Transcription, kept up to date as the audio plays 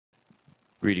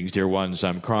Greetings, dear ones.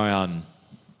 I'm Kryon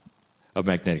of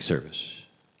Magnetic Service.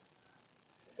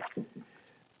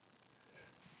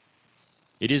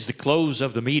 It is the close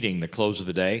of the meeting, the close of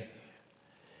the day.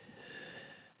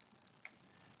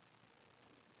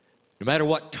 No matter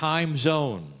what time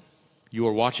zone you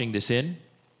are watching this in,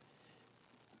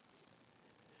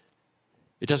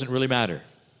 it doesn't really matter.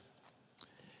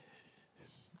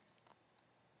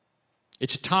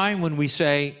 It's a time when we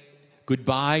say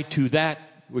goodbye to that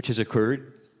which has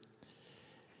occurred,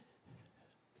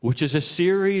 which is a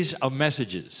series of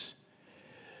messages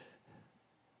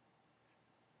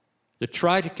that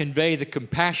try to convey the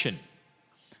compassion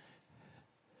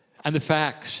and the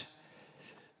facts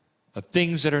of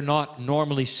things that are not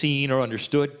normally seen or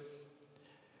understood.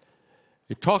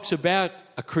 It talks about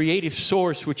a creative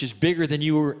source which is bigger than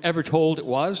you were ever told it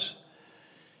was.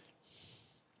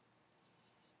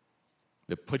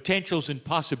 The potentials and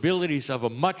possibilities of a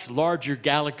much larger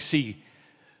galaxy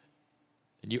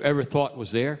than you ever thought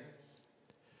was there.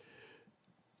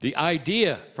 The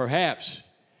idea, perhaps,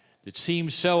 that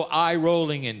seems so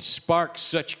eye-rolling and sparks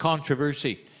such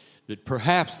controversy that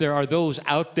perhaps there are those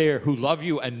out there who love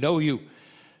you and know you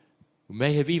who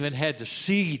may have even had the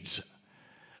seeds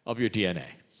of your DNA.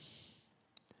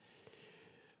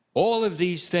 All of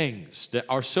these things that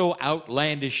are so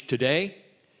outlandish today,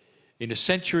 in a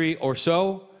century or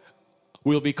so,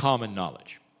 will be common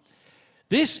knowledge.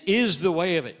 This is the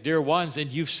way of it, dear ones,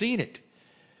 and you've seen it.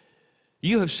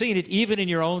 You have seen it even in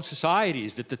your own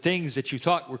societies, that the things that you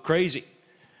thought were crazy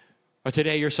are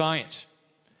today your science.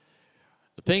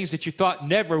 The things that you thought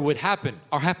never would happen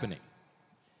are happening.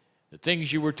 The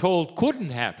things you were told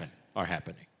couldn't happen are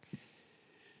happening.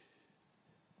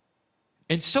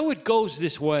 And so it goes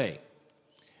this way.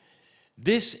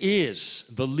 This is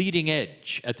the leading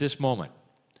edge at this moment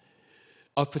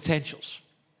of potentials,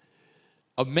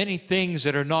 of many things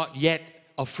that are not yet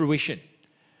of fruition,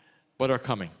 but are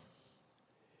coming.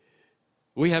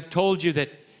 We have told you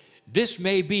that this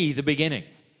may be the beginning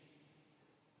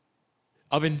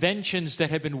of inventions that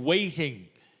have been waiting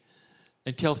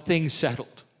until things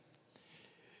settled.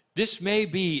 This may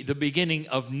be the beginning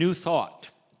of new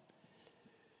thought.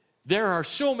 There are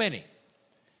so many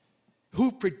who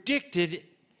predicted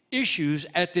issues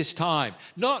at this time,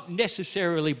 not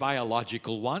necessarily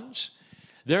biological ones.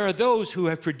 There are those who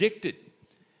have predicted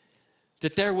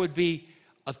that there would be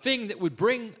a thing that would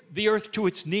bring the earth to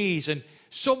its knees, and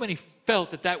so many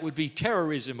felt that that would be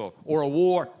terrorism or a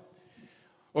war,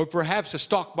 or perhaps a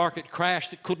stock market crash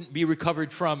that couldn't be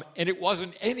recovered from, and it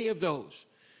wasn't any of those.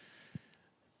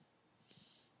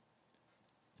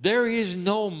 There is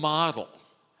no model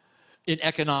in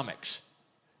economics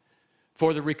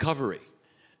for the recovery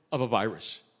of a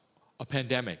virus, a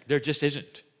pandemic. There just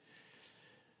isn't.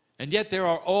 And yet there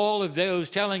are all of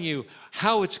those telling you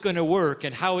how it's going to work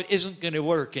and how it isn't going to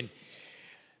work, and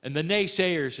the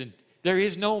naysayers, and there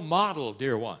is no model,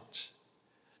 dear ones.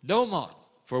 No model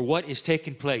for what is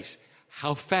taking place,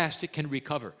 how fast it can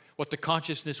recover, what the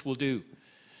consciousness will do.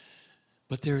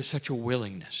 But there is such a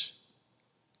willingness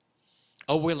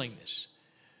to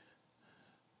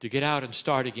get out and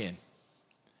start again.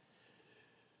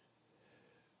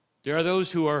 There are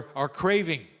those who are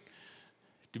craving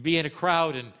to be in a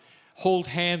crowd and hold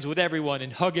hands with everyone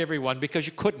and hug everyone because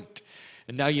you couldn't.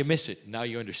 And now you miss it. Now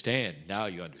you understand. Now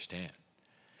you understand.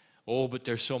 Oh, but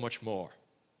there's so much more.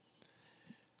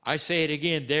 I say it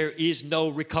again, there is no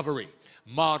recovery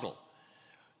model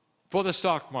for the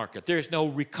stock market. There's no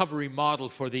recovery model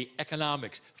for the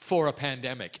economics for a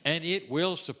pandemic. And it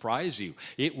will surprise you.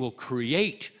 It will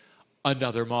create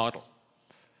another model.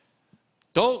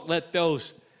 Don't let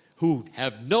those who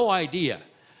have no idea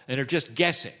and are just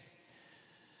guessing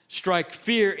strike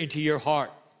fear into your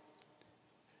heart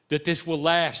that this will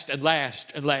last and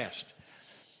last and last,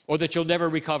 or that you'll never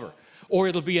recover, or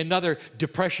it'll be another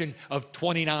depression of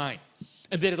 29,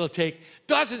 and that it'll take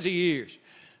dozens of years.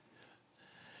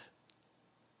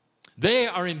 They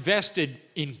are invested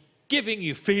in giving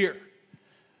you fear.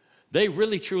 They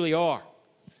really, truly are.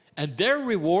 And their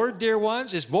reward, dear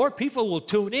ones, is more people will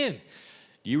tune in.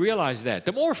 Do you realize that?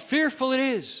 The more fearful it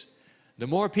is, the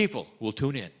more people will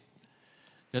tune in.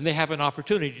 Then they have an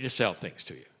opportunity to sell things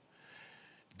to you.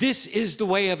 This is the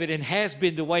way of it and has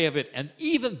been the way of it. And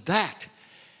even that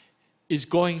is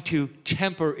going to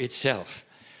temper itself.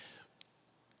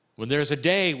 When there's a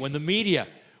day when the media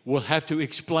will have to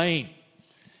explain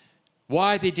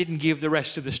why they didn't give the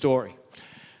rest of the story,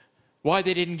 why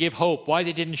they didn't give hope, why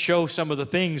they didn't show some of the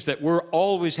things that were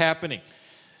always happening,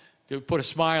 to put a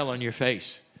smile on your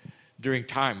face during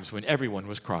times when everyone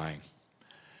was crying.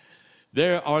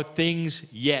 There are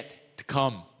things yet to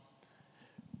come.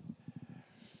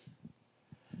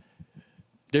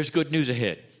 There's good news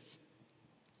ahead.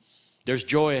 There's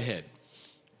joy ahead.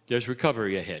 There's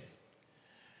recovery ahead.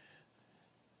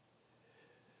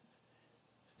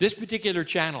 This particular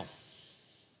channel,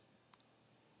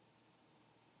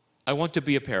 I want to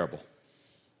be a parable.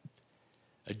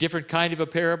 A different kind of a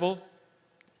parable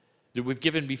that we've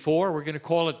given before. We're going to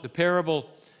call it the parable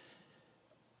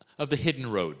of the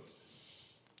hidden road.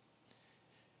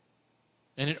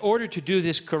 And in order to do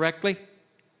this correctly,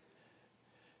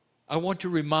 I want to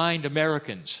remind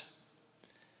Americans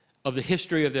of the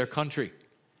history of their country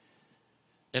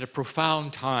at a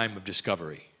profound time of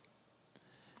discovery,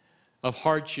 of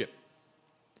hardship.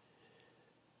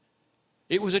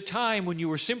 It was a time when you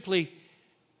were simply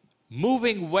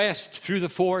moving west through the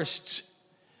forests,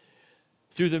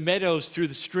 through the meadows, through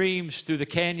the streams, through the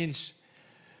canyons,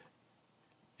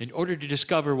 in order to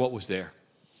discover what was there.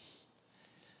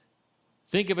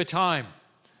 Think of a time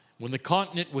when the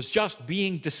continent was just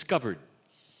being discovered,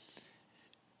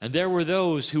 and there were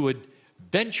those who would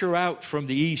venture out from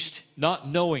the east, not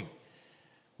knowing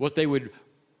what they would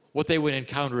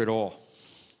encounter at all.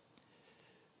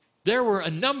 There were a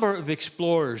number of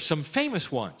explorers, some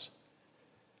famous ones,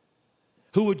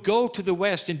 who would go to the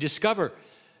west and discover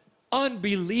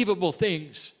unbelievable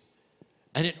things.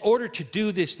 And in order to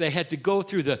do this, they had to go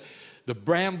through the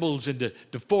brambles and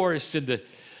the forests and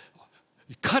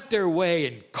cut their way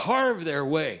and carve their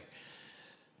way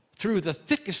through the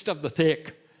thickest of the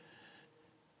thick,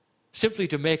 simply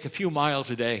to make a few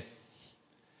miles a day.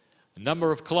 A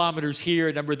number of kilometers here,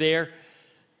 a number there.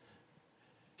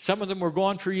 Some of them were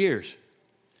gone for years,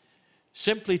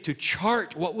 simply to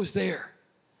chart what was there.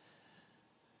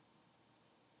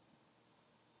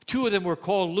 Two of them were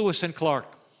called Lewis and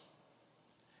Clark.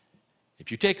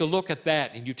 If you take a look at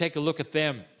that and you take a look at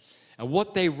them and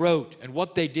what they wrote and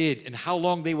what they did and how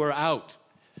long they were out,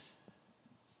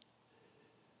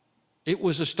 it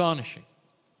was astonishing.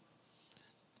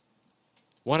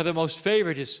 One of the most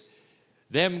favorite is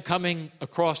them coming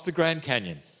across the Grand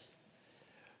Canyon.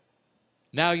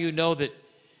 Now you know that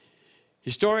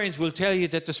historians will tell you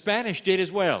that the Spanish did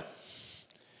as well.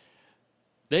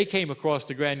 They came across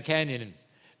the Grand Canyon and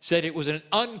said it was an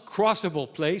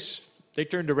uncrossable place. They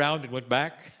turned around and went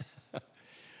back.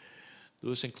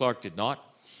 Lewis and Clark did not.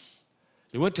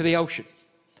 They went to the ocean.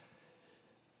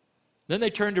 Then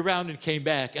they turned around and came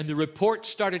back, and the reports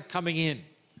started coming in.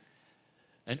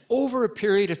 And over a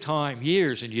period of time,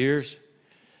 years and years,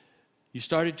 you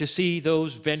started to see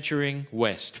those venturing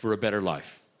west for a better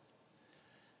life.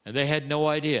 And they had no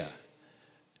idea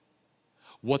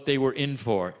what they were in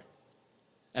for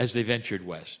as they ventured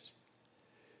west.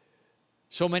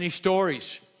 So many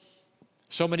stories,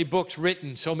 so many books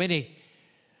written, so many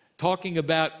talking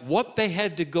about what they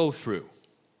had to go through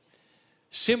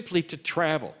simply to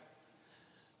travel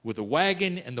with the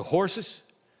wagon and the horses.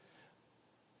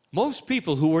 Most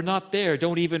people who were not there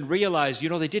don't even realize,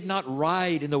 they did not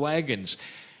ride in the wagons.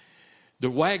 The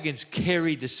wagons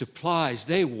carried the supplies.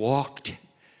 They walked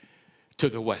to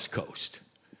the West Coast.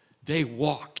 They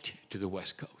walked to the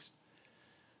West Coast.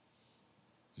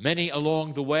 Many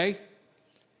along the way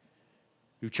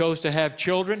who chose to have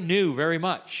children knew very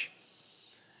much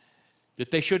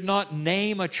that they should not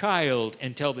name a child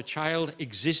until the child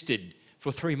existed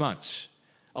for 3 months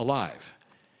alive,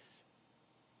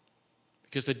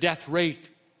 because the death rate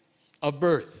of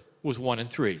birth was 1 in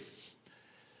 3.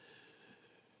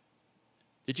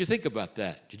 Did you think about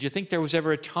that? Did you think there was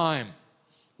ever a time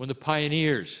when the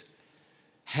pioneers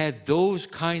had those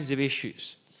kinds of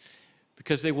issues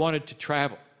because they wanted to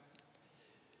travel?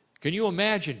 Can you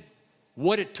imagine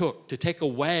what it took to take a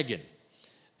wagon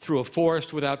through a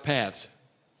forest without paths?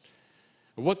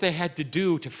 Or what they had to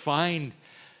do to find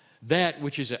that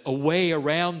which is a way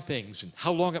around things, and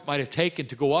how long it might have taken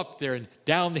to go up there and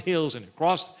down the hills and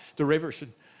across the rivers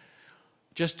and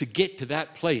just to get to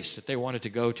that place that they wanted to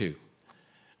go to,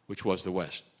 which was the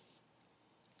West.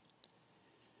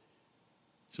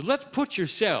 So let's put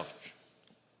yourself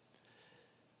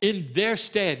in their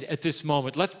stead at this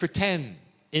moment. Let's pretend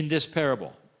in this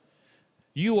parable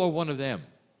you are one of them.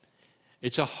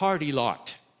 It's a hardy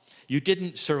lot. You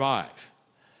didn't survive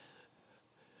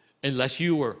unless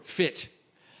you were fit.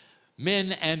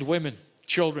 Men and women,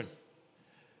 children.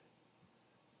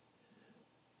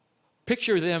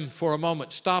 Picture them for a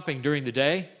moment stopping during the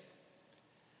day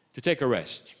to take a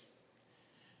rest.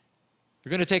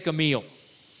 They're going to take a meal.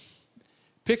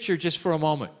 Picture just for a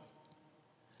moment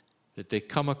that they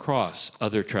come across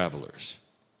other travelers.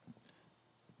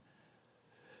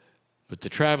 But the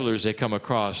travelers they come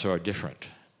across are different,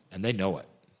 and they know it.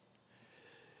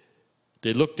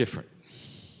 They look different.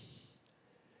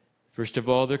 First of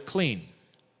all, they're clean.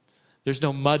 There's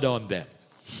no mud on them.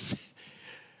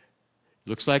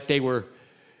 Looks like they were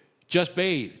just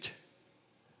bathed.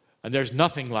 And there's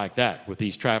nothing like that with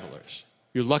these travelers.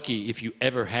 You're lucky if you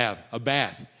ever have a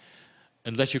bath,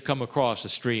 unless you come across a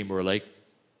stream or a lake.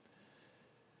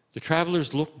 The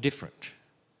travelers looked different.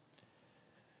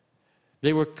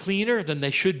 They were cleaner than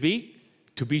they should be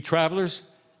to be travelers,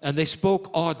 and they spoke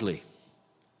oddly.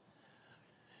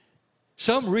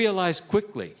 Some realized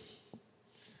quickly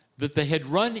that they had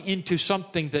run into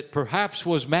something that perhaps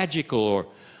was magical, or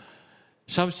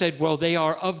some said, well, they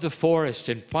are of the forest,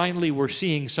 and finally we're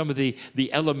seeing some of the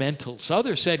elementals.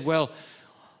 Others said, well,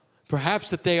 perhaps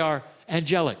that they are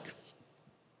angelic.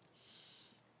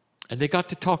 And they got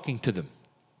to talking to them.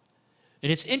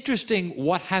 And it's interesting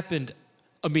what happened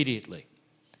immediately.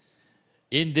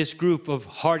 In this group of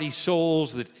hardy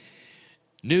souls that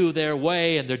knew their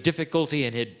way and their difficulty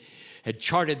and had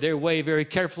charted their way very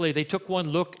carefully, they took one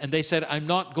look and they said, I'm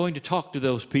not going to talk to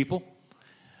those people.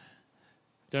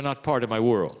 They're not part of my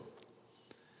world.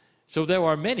 So there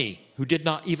are many who did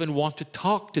not even want to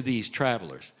talk to these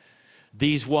travelers,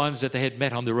 these ones that they had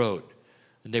met on the road,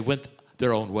 and they went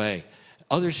their own way.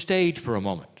 Others stayed for a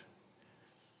moment,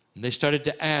 and they started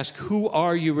to ask, who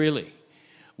are you really?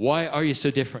 Why are you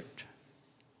so different?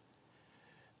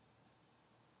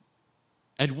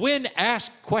 And when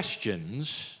asked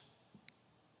questions,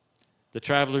 the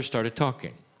travelers started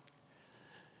talking.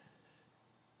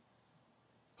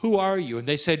 Who are you? And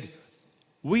they said,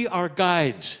 we are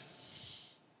guides.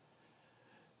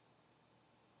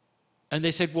 And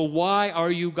they said, well, why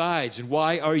are you guides? And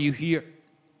why are you here?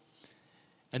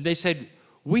 And they said,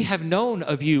 we have known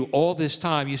of you all this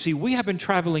time. You see, we have been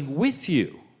traveling with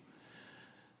you.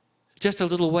 Just a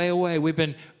little way away. We've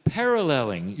been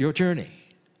paralleling your journey.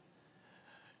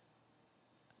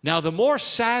 Now, the more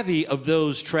savvy of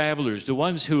those travelers, the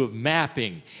ones who are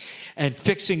mapping and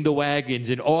fixing the wagons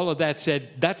and all of that, said,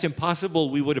 that's impossible.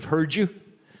 We would have heard you.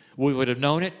 We would have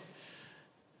known it.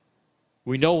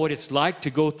 We know what it's like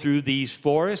to go through these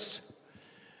forests.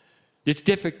 It's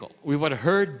difficult. We would have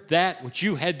heard that, what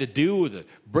you had to do, the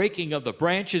breaking of the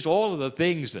branches, all of the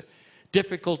things, the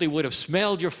difficulty, would have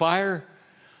smelled your fire.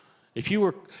 If you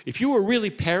were really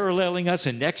paralleling us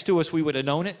and next to us, we would have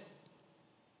known it.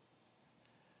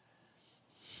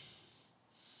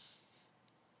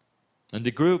 And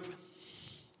the group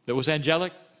that was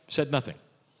angelic said nothing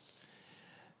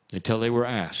until they were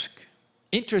asked.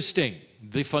 Interesting,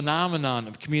 the phenomenon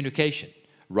of communication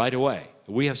right away.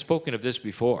 We have spoken of this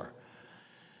before.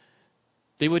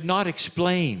 They would not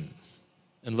explain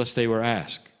unless they were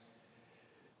asked.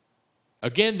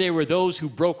 Again, there were those who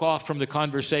broke off from the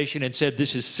conversation and said,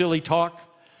 this is silly talk.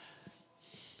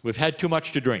 We've had too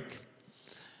much to drink.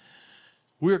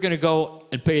 We're going to go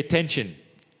and pay attention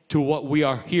to what we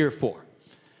are here for,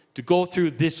 to go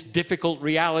through this difficult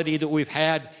reality that we've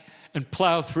had and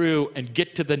plow through and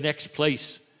get to the next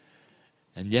place.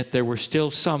 And yet there were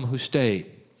still some who stayed.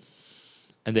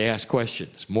 And they asked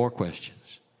questions, more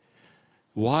questions.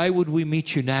 Why would we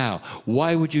meet you now?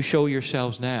 Why would you show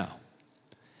yourselves now?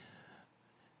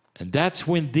 And that's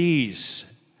when these,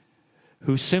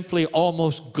 who simply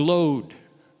almost glowed,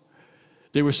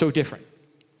 they were so different,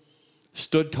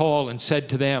 stood tall and said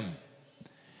to them,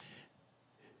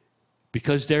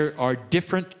 because there are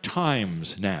different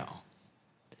times now.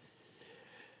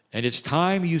 And it's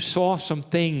time you saw some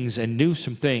things and knew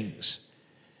some things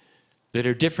that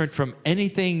are different from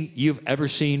anything you've ever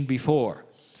seen before.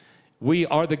 We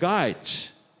are the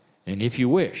guides, and if you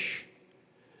wish,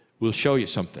 we'll show you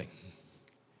something.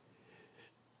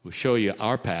 We'll show you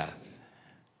our path.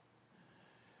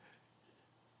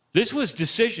 This was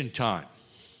decision time.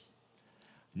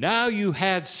 Now you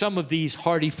had some of these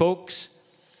hardy folks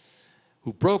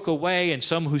who broke away and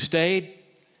some who stayed,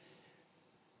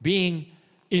 being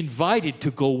invited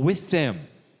to go with them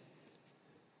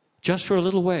just for a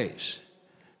little ways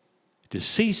to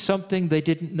see something they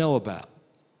didn't know about.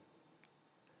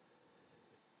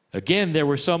 Again, there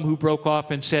were some who broke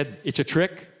off and said, it's a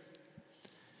trick.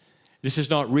 This is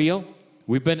not real.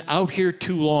 We've been out here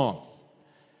too long.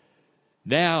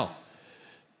 Now,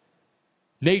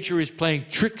 nature is playing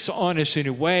tricks on us in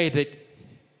a way that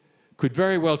could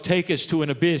very well take us to an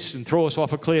abyss and throw us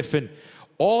off a cliff, and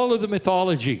all of the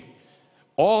mythology,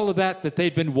 all of that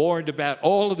they'd been warned about,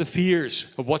 all of the fears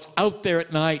of what's out there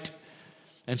at night,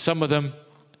 and some of them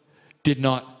did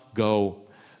not go,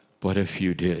 but a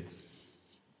few did.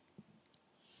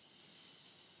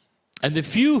 And the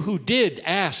few who did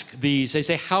ask these, they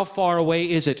say, how far away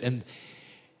is it? And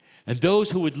those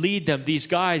who would lead them, these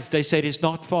guides, they said, it's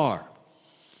not far.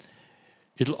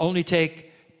 It'll only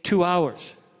take 2 hours.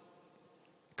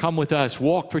 Come with us,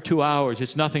 walk for 2 hours.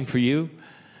 It's nothing for you.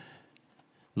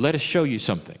 Let us show you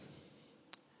something.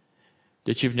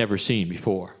 that you've never seen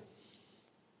before.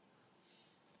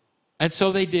 And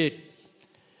so they did.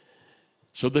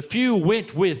 So the few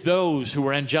went with those who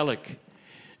were angelic,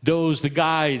 the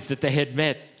guides that they had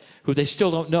met, who they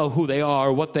still don't know who they are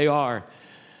or what they are,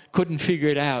 couldn't figure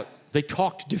it out. They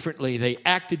talked differently, they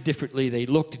acted differently, they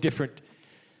looked different,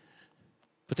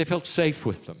 but they felt safe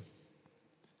with them.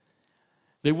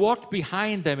 They walked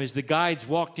behind them as the guides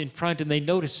walked in front, and they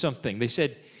noticed something. They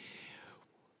said,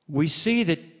 "We see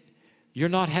that you're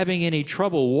not having any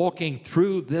trouble walking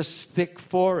through this thick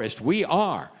forest. We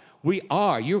are.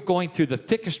 You're going through the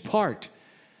thickest part.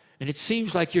 And it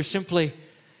seems like you're simply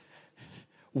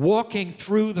walking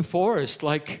through the forest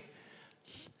like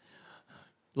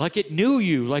it knew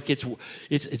you, like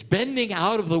it's bending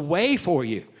out of the way for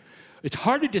you. It's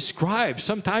hard to describe.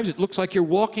 Sometimes it looks like you're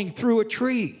walking through a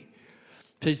tree."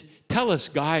 It says, "Tell us,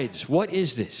 guides, what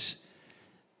is this?"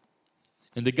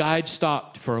 And the guides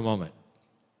stopped for a moment,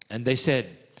 and they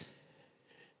said,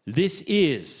 "This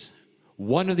is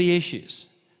one of the issues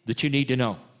that you need to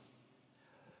know.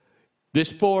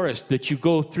 This forest that you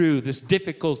go through, this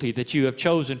difficulty that you have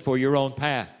chosen for your own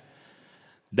path,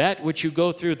 that which you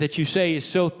go through that you say is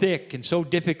so thick and so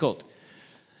difficult,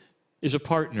 is a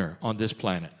partner on this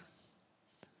planet.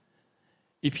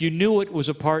 If you knew it was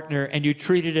a partner and you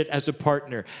treated it as a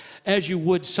partner, as you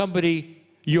would somebody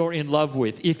you're in love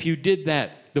with, if you did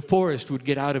that, the forest would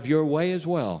get out of your way as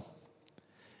well.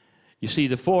 You see,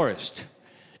 the forest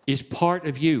is part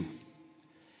of you.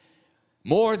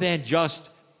 More than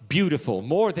just beautiful,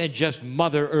 more than just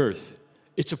Mother Earth.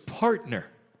 It's a partner.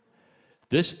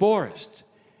 This forest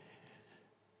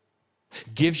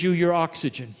gives you your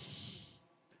oxygen.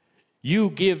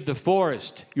 You give the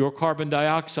forest your carbon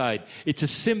dioxide. It's a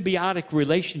symbiotic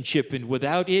relationship, and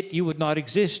without it, you would not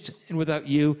exist, and without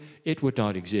you, it would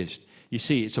not exist. You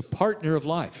see, it's a partner of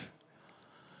life.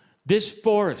 This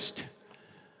forest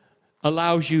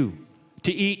allows you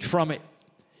to eat from it.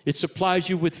 It supplies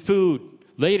you with food.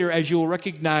 Later, as you will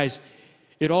recognize,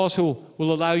 it also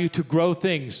will allow you to grow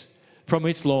things from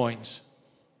its loins.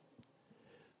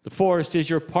 The forest is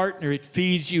your partner. It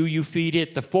feeds you, you feed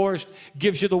it. The forest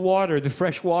gives you the water, the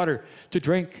fresh water to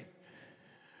drink.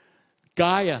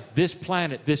 Gaia, this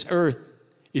planet, this earth,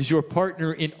 is your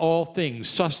partner in all things: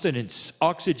 sustenance,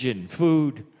 oxygen,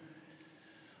 food.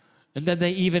 And then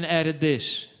they even added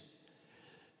this: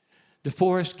 the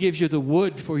forest gives you the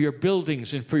wood for your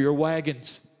buildings and for your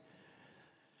wagons.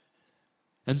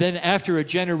 And then after a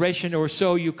generation or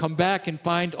so, you come back and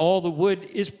find all the wood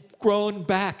is grown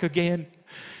back again,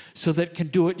 so that it can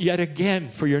do it yet again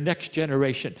for your next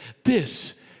generation.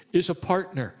 This is a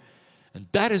partner. And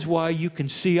that is why you can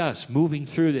see us moving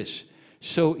through this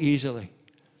so easily.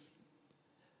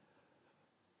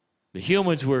 The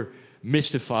humans were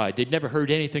mystified. They'd never heard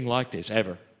anything like this,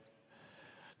 ever.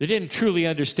 They didn't truly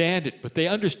understand it, but they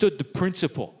understood the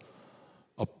principle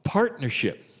of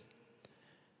partnership.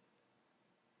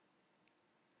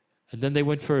 And then they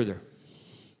went further,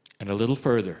 and a little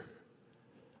further,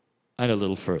 and a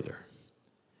little further.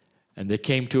 And they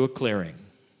came to a clearing.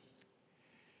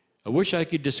 I wish I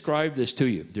could describe this to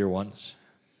you, dear ones.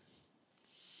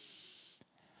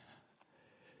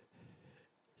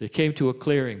 They came to a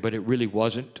clearing, but it really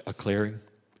wasn't a clearing.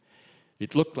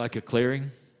 It looked like a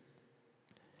clearing.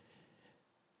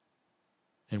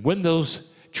 And when those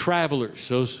travelers,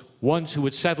 those ones who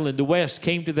would settle in the West,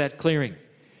 came to that clearing,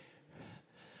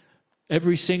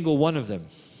 every single one of them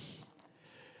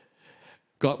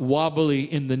got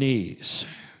wobbly in the knees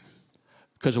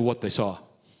because of what they saw.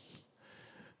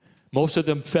 Most of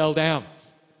them fell down,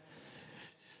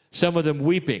 some of them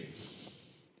weeping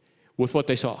with what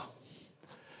they saw.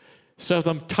 Some of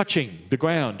them touching the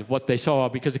ground of what they saw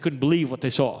because they couldn't believe what they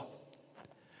saw.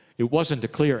 It wasn't a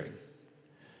clearing.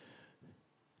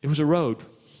 It was a road.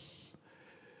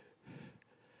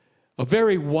 A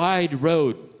very wide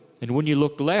road. And when you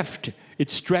looked left,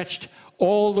 it stretched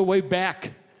all the way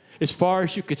back as far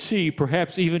as you could see,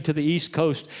 perhaps even to the East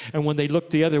Coast. And when they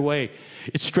looked the other way,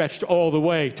 it stretched all the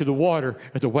way to the water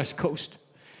at the West Coast.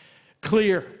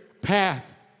 Clear path.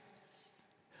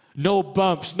 No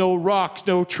bumps, no rocks,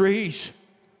 no trees.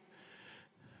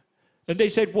 And they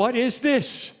said, "What is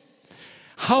this?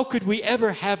 How could we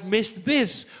ever have missed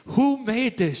this? Who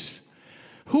made this?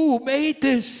 Who made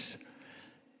this?"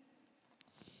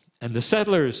 And the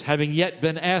settlers, having yet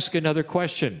been asked another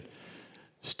question,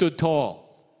 stood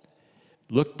tall,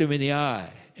 looked them in the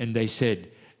eye, and they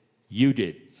said, "You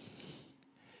did.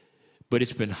 But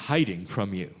it's been hiding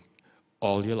from you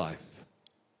all your life."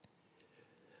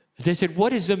 They said,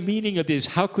 "What is the meaning of this?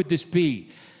 How could this be?"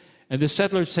 And the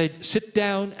settlers said, "Sit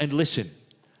down and listen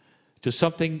to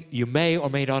something you may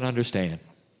or may not understand.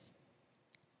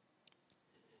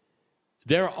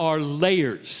 There are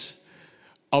layers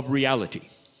of reality.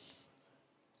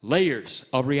 Layers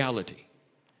of reality.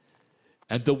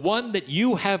 And the one that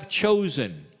you have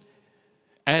chosen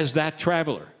as that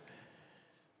traveler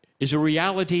is a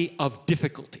reality of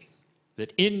difficulty.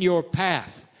 That in your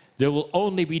path, there will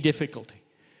only be difficulty.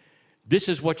 This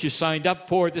is what you signed up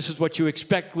for. This is what you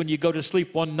expect when you go to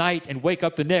sleep one night and wake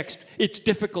up the next. It's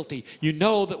difficulty. You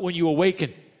know that when you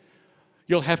awaken,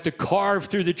 you'll have to carve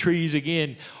through the trees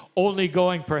again, only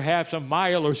going perhaps a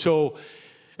mile or so,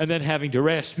 and then having to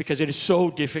rest because it is so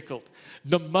difficult.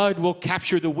 The mud will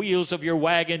capture the wheels of your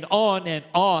wagon on and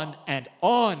on and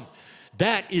on.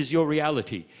 That is your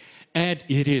reality. And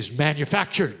it is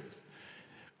manufactured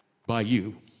by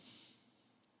you.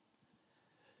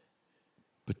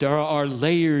 But there are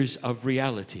layers of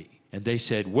reality. And they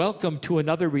said, welcome to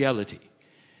another reality.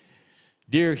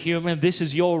 Dear human, this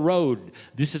is your road.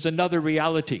 This is another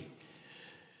reality.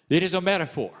 It is a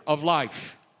metaphor of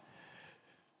life.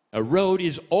 A road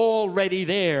is already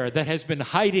there that has been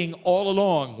hiding all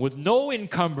along with no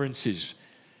encumbrances.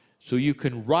 So you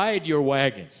can ride your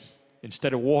wagon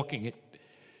instead of walking it.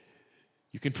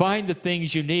 You can find the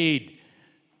things you need.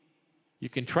 You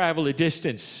can travel a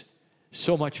distance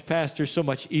so much faster, so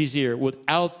much easier,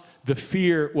 without the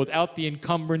fear, without the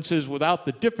encumbrances, without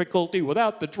the difficulty,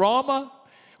 without the drama,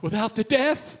 without the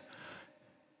death.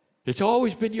 It's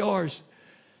always been yours,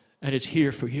 and it's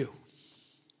here for you.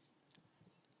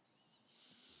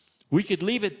 We could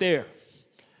leave it there.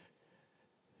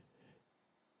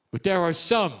 But there are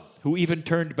some who even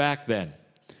turned back then,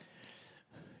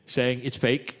 saying it's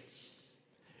fake,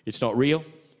 it's not real,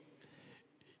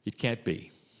 it can't be.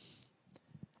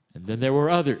 And then there were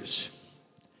others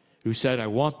who said, I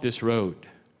want this road.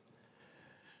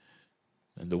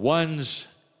 And the ones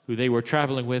who they were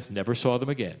traveling with never saw them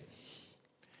again.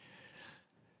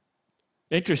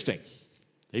 Interesting.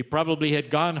 They probably had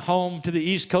gone home to the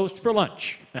East Coast for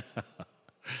lunch.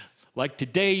 Like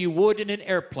today you would in an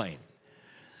airplane.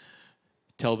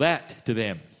 Tell that to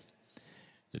them.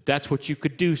 That's what you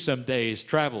could do some days,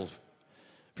 travel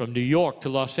from New York to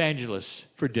Los Angeles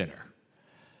for dinner.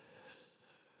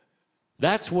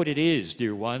 That's what it is,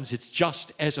 dear ones. It's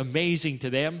just as amazing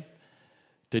to them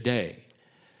today.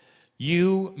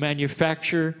 You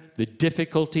manufacture the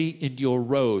difficulty in your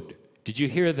road. Did you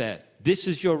hear that? This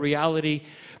is your reality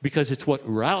because it's what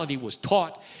reality was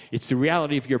taught. It's the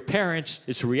reality of your parents.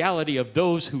 It's the reality of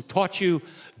those who taught you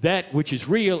that which is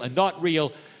real and not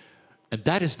real. And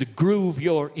that is the groove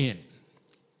you're in.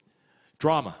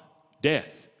 Drama,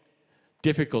 death,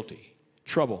 difficulty,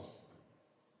 trouble.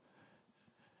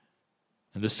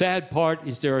 And the sad part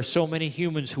is there are so many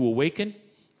humans who awaken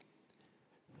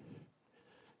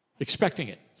expecting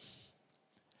it.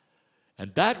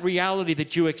 And that reality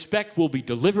that you expect will be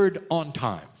delivered on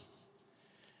time.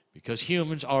 Because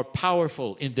humans are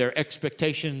powerful in their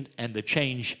expectation and the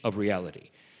change of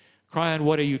reality. Kryon,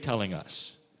 what are you telling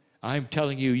us? I'm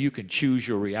telling you, you can choose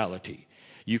your reality.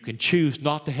 You can choose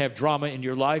not to have drama in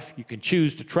your life. You can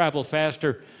choose to travel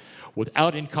faster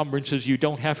without encumbrances. You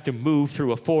don't have to move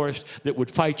through a forest that would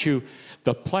fight you.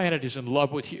 The planet is in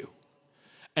love with you.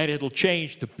 And it'll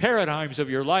change the paradigms of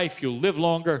your life. You'll live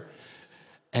longer.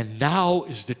 And now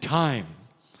is the time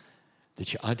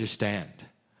that you understand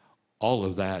all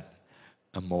of that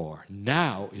and more.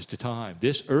 Now is the time.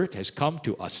 This earth has come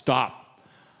to a stop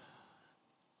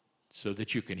so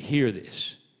that you can hear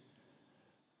this.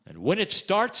 And when it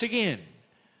starts again,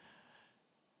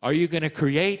 are you going to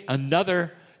create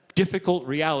another difficult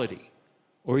reality?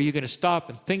 Or are you going to stop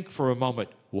and think for a moment,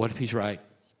 what if he's right?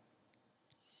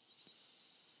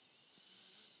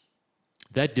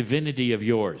 That divinity of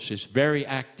yours is very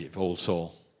active, old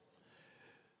soul.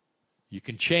 You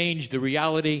can change the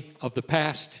reality of the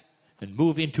past and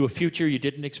move into a future you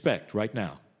didn't expect right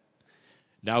now.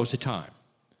 Now is the time.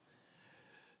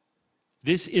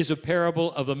 This is a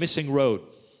parable of the missing road.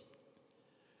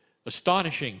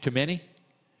 Astonishing to many,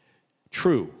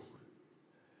 true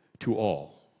to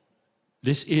all.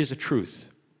 This is a truth.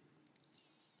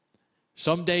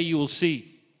 Someday you will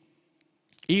see,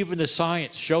 even the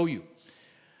science show you,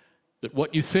 that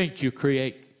what you think you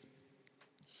create,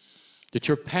 that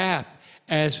your path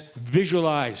as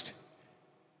visualized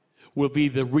will be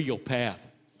the real path.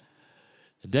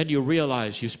 And then you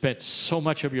realize you spent so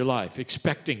much of your life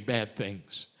expecting bad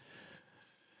things,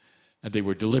 and they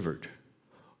were delivered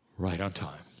right on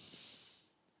time.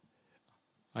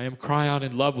 I am Kryon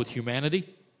in love with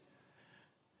humanity.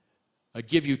 I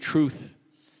give you truth,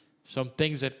 some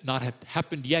things that not have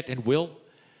happened yet and will,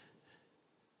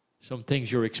 some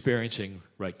things you're experiencing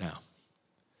right now.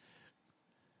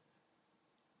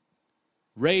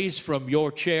 Raise from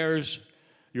your chairs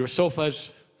your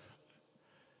sofas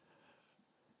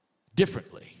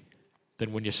differently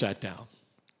than when you sat down.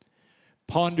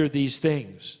 Ponder these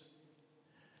things,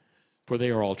 for they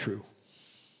are all true.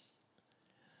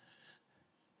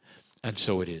 And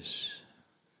so it is.